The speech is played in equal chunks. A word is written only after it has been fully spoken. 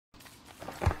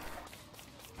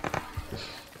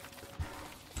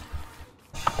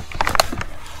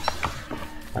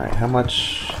Alright, how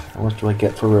much do I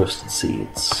get for roasted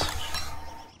seeds?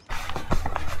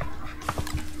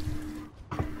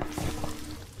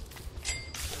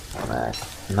 I'm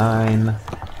at 9.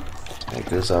 It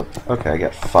goes up. Okay, I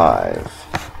get 5.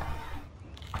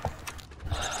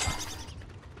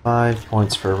 5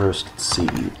 points for roasted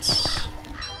seeds.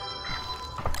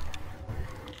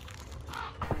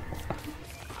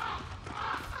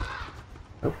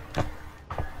 Oh.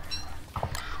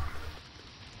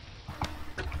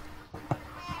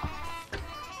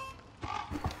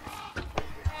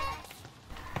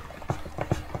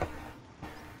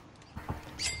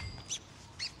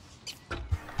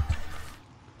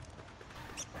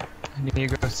 I need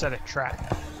to go set a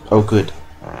trap. Oh, good.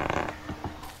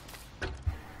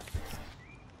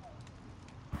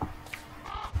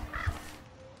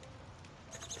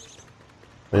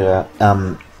 Yeah,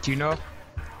 Do you know if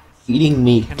eating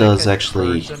meat can I does catch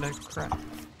actually, birds in a trap?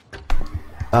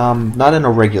 not in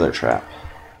a regular trap,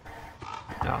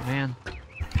 Oh man.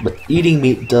 but eating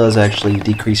meat does actually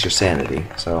decrease your sanity,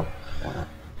 so,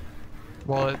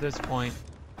 Well, at this point,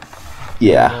 I'm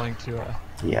yeah, willing to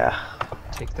yeah.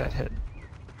 take that hit.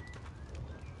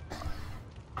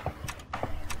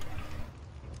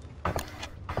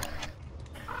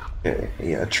 Okay,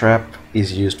 yeah, a trap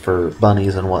is used for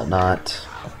bunnies and whatnot.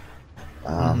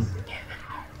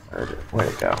 Where'd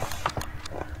it go?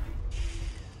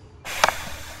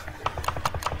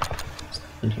 It's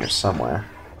in here somewhere.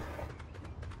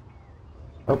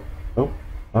 Oh, oh,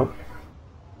 oh.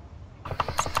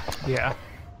 Yeah.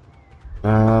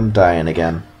 I'm dying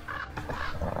again.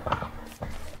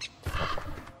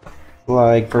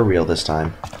 Like, for real this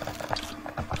time.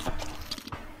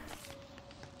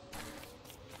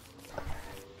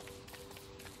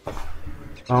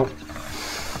 Oh.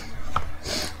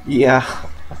 Yeah.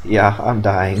 Yeah, I'm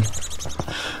dying.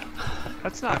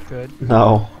 That's not good.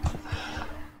 No.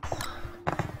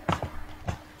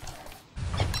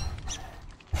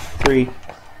 Three,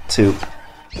 two,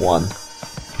 one.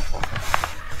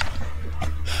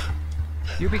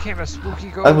 You became a spooky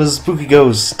ghost. I was a spooky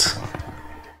ghost.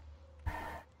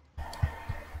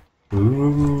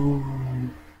 Ooh.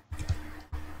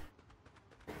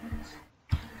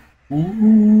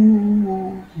 Ooh.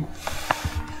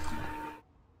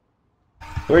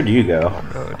 Where do you go?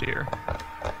 Oh dear.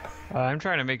 I'm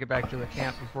trying to make it back to the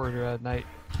camp before night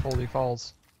fully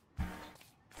falls.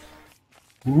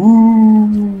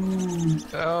 Ooh.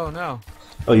 Oh no.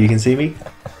 Oh, you can see me?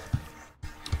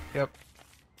 Yep.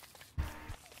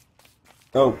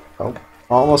 Oh, oh.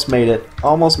 Almost made it.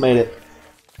 Almost made it.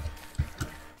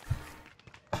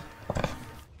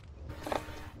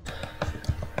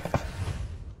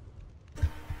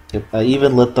 Yep, I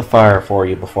even lit the fire for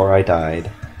you before I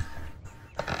died.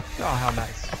 Oh, how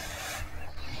nice.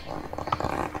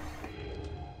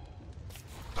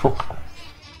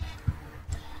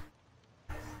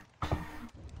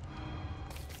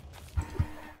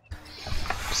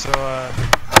 So,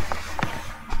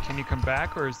 can you come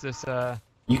back, or is this,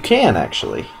 You can,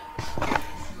 actually.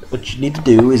 What you need to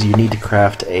do is you need to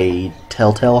craft a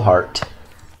telltale heart.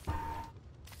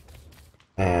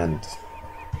 And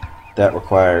that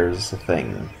requires a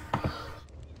thing.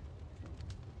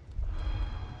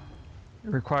 it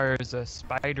requires a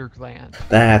spider gland?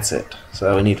 That's it.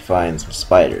 So we need to find some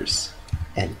spiders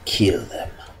and kill them.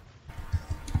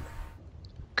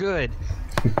 Good.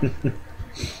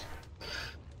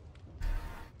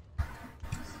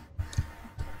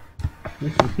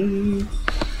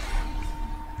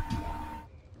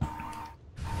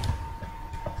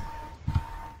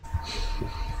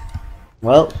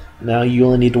 Well, now you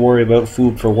only need to worry about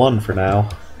food for one for now.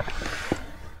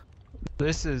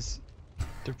 This is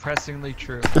depressingly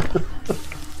true.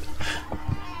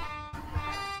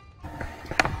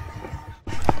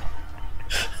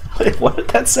 Wait, what did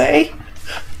that say?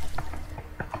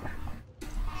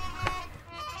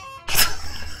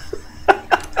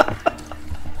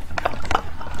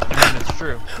 I mean, it's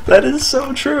true. That is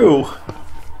so true.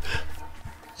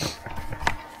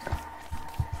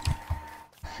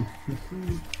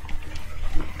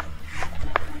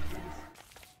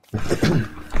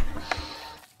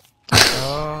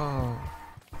 Oh.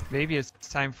 Maybe it's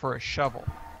time for a shovel.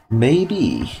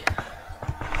 Maybe.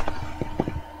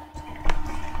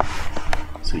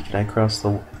 See, can I cross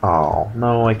the... Oh,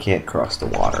 no, I can't cross the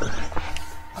water.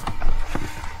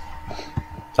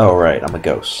 Oh, right, I'm a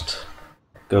ghost.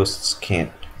 Ghosts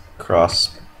can't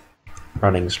cross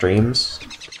running streams.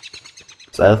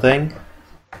 Is that a thing?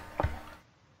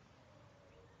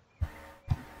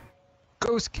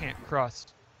 Ghosts can't cross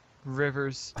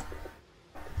rivers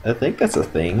I think that's a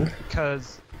thing.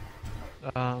 because,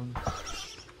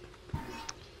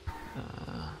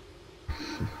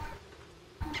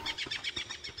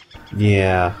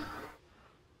 Yeah.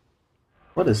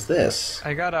 What is this?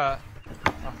 I got a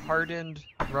hardened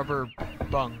rubber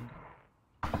bung.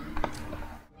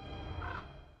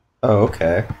 Oh,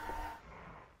 okay.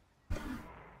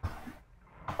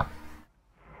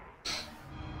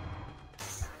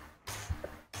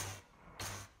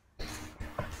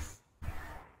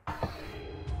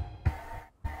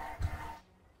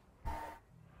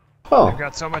 I've Oh.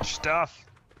 got so much stuff.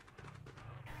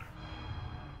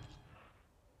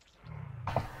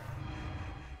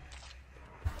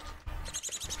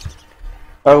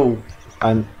 Oh,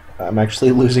 I'm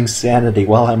actually losing sanity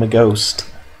while I'm a ghost.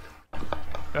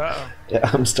 Uh-oh. Yeah,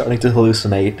 I'm starting to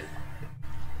hallucinate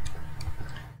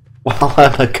while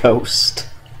I'm a ghost.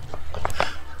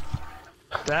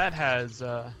 That has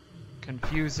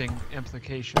confusing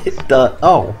implications. It does.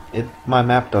 Oh, my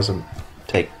map doesn't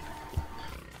take.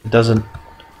 It doesn't.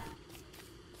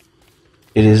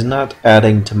 It is not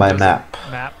adding to my Doesn't map.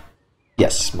 Map.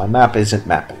 Yes, my map isn't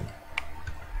mapping.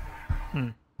 Hmm.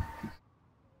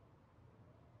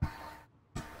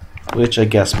 Which I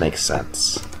guess makes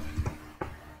sense.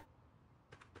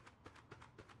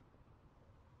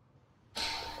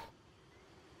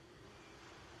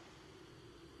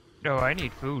 No, I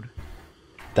need food.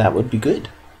 That would be good.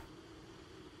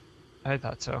 I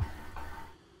thought so.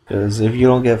 Because if you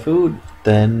don't get food,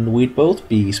 then we'd both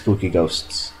be spooky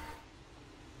ghosts.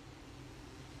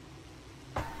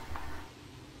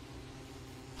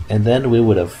 And then we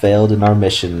would have failed in our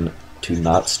mission to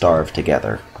not starve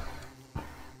together.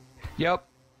 Yep.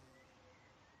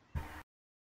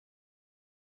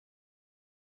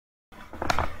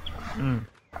 Hmm.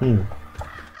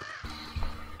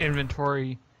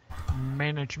 Inventory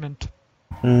management.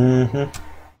 Mm-hmm.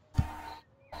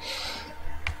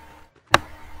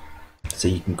 So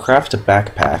you can craft a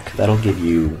backpack. That'll give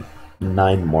you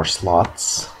 9 more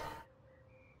slots.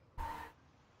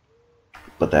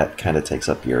 But that kind of takes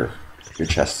up your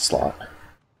chest slot.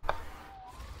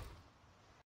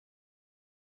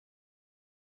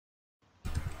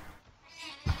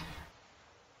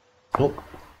 Oh,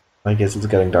 I guess it's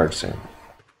getting dark soon.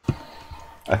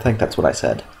 I think that's what I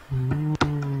said. Ooh,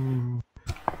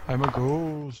 I'm a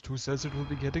ghost who says it will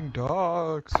be getting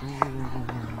dark soon.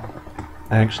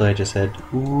 Actually, I just said,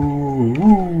 ooh,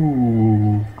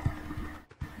 ooh.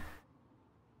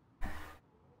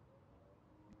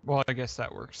 Well, I guess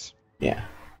that works. Yeah.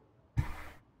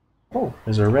 Oh,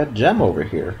 there's a red gem over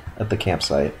here at the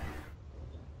campsite.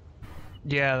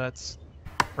 Yeah, that's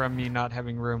from me not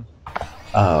having room.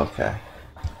 Oh, okay.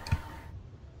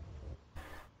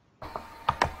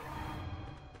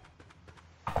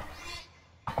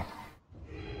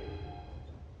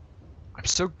 I'm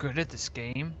so good at this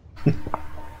game.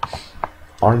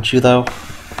 Aren't you, though?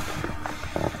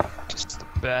 Just the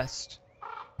best.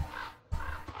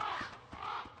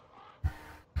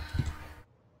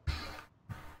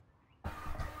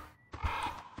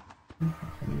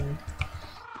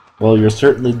 Well, you're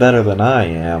certainly better than I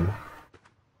am.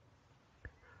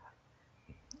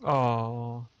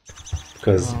 Oh.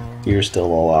 Because you're still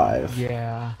alive.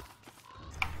 Yeah.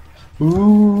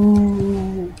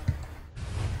 Ooh.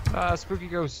 Spooky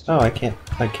ghost. Oh, I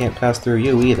can't pass through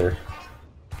you either.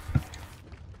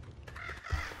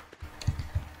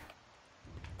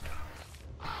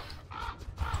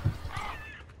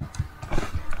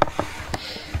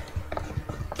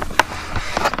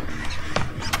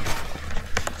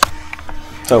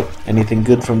 So, anything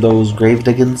good from those grave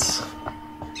diggings?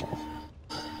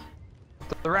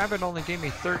 The rabbit only gave me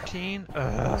 13.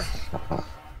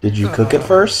 Did you cook it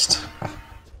first?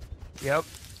 Yep.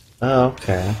 Oh,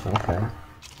 okay, okay.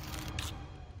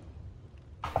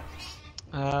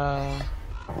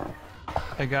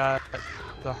 I got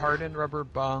the hardened rubber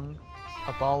bung,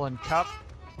 a ball and cup,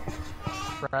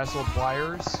 frazzled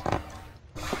wires.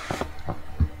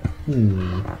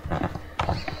 Hmm.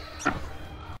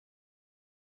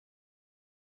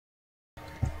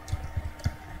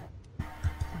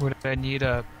 Would I need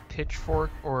a pitchfork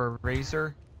or a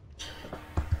razor?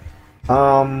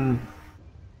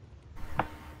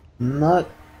 Not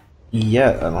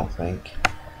yet, I don't think.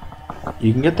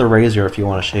 You can get the razor if you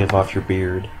want to shave off your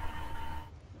beard.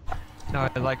 No,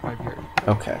 I like my beard.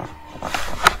 Okay.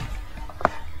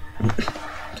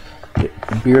 Your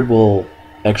beard will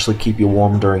actually keep you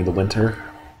warm during the winter.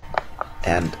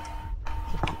 And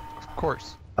Of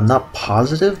course. I'm not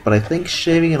positive, but I think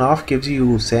shaving it off gives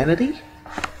you sanity?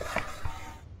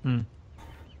 Hmm.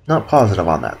 Not positive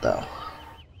on that, though.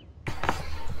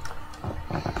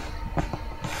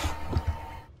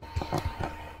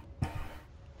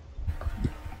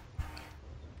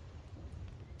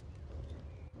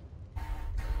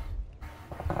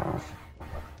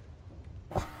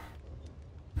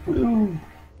 Woo!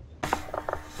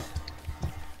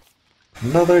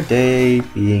 Another day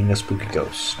being a spooky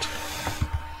ghost.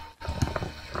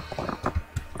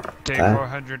 Day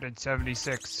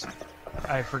 476.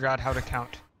 I forgot how to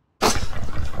count.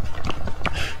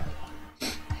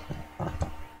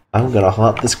 I'm gonna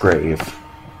haunt this grave.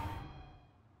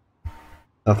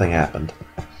 Nothing happened.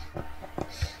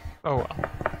 Oh well.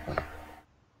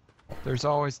 There's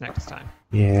always next time.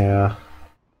 Yeah.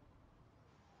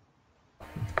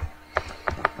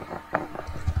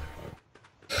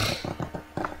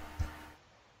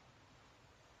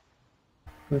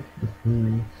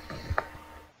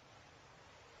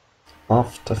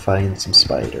 Off to find some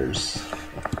spiders.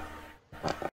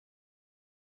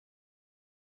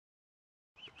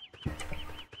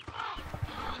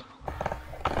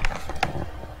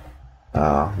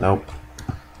 Oh, nope.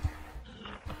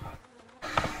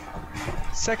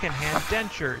 Secondhand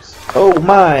dentures. Oh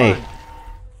my!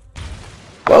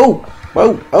 Whoa!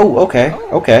 Whoa! Oh, okay.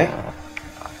 Okay.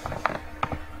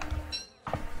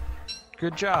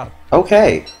 Good job.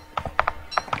 Okay.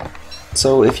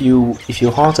 So if you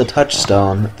haunt a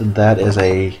touchstone, then that is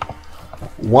a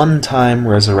one-time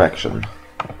resurrection.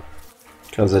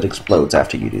 Because it explodes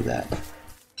after you do that.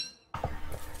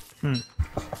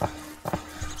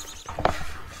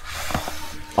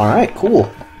 Alright,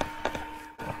 cool.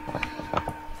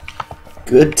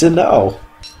 Good to know.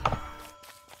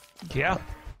 Yeah.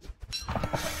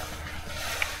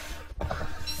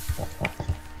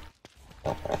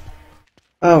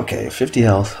 Okay, 50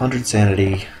 health, 100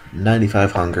 sanity,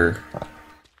 95 hunger.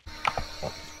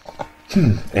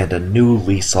 And a new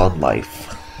lease on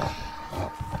life.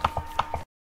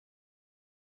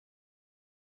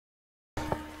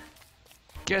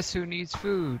 Guess who needs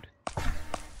food?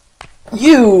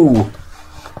 You!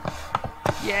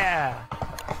 Yeah!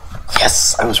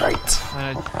 Yes, I was right.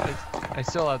 And I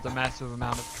still have the massive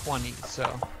amount of 20,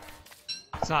 so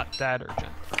it's not that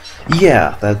urgent.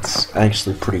 Yeah, that's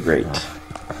actually pretty great.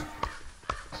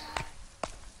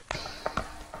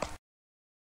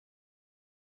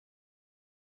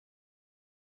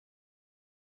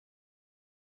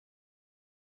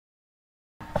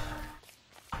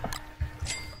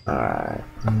 Alright,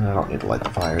 I don't need to light the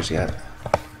fires yet.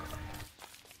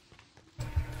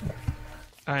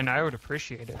 And I would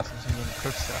appreciate it since I'm gonna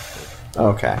cook stuff.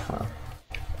 Okay, well.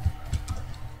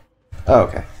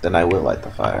 Okay, then I will light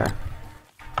the fire.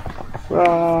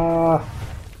 Ah,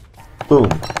 boom.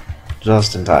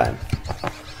 Just in time.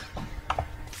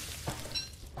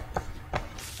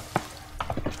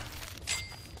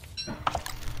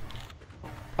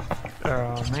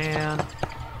 Oh man,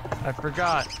 I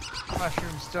forgot.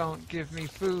 Mushrooms don't give me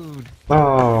food.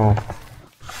 Oh.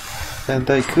 And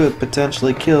they could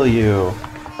potentially kill you.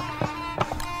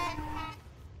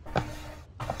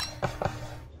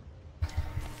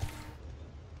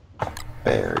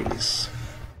 Berries.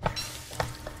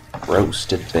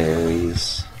 Roasted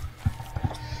berries.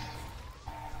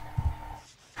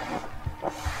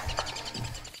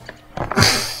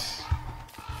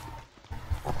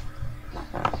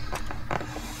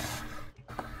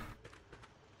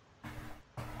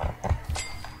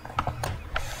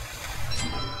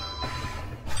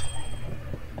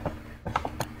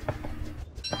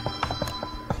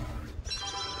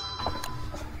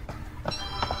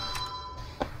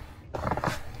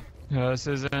 No, this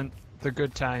isn't the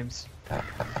good times.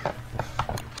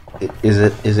 Is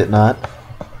it not?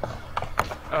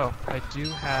 Oh, I do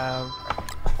have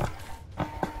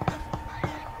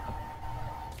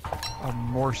a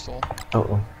morsel.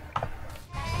 Uh-oh.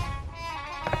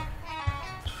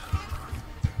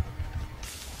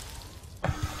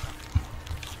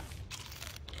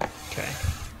 Okay.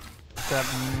 That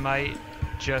might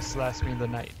just last me the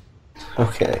night.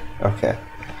 Okay, okay.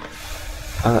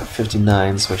 I'm at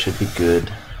 59, so I should be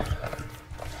good.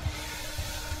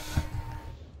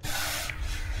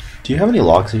 Do you have any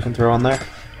logs you can throw on there?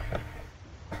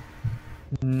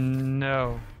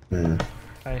 No. Hmm.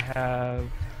 I have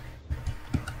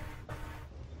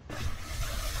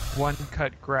one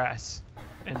cut grass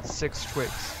and 6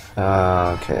 twigs.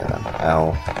 Okay then.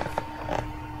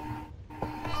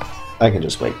 I can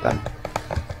just wait then.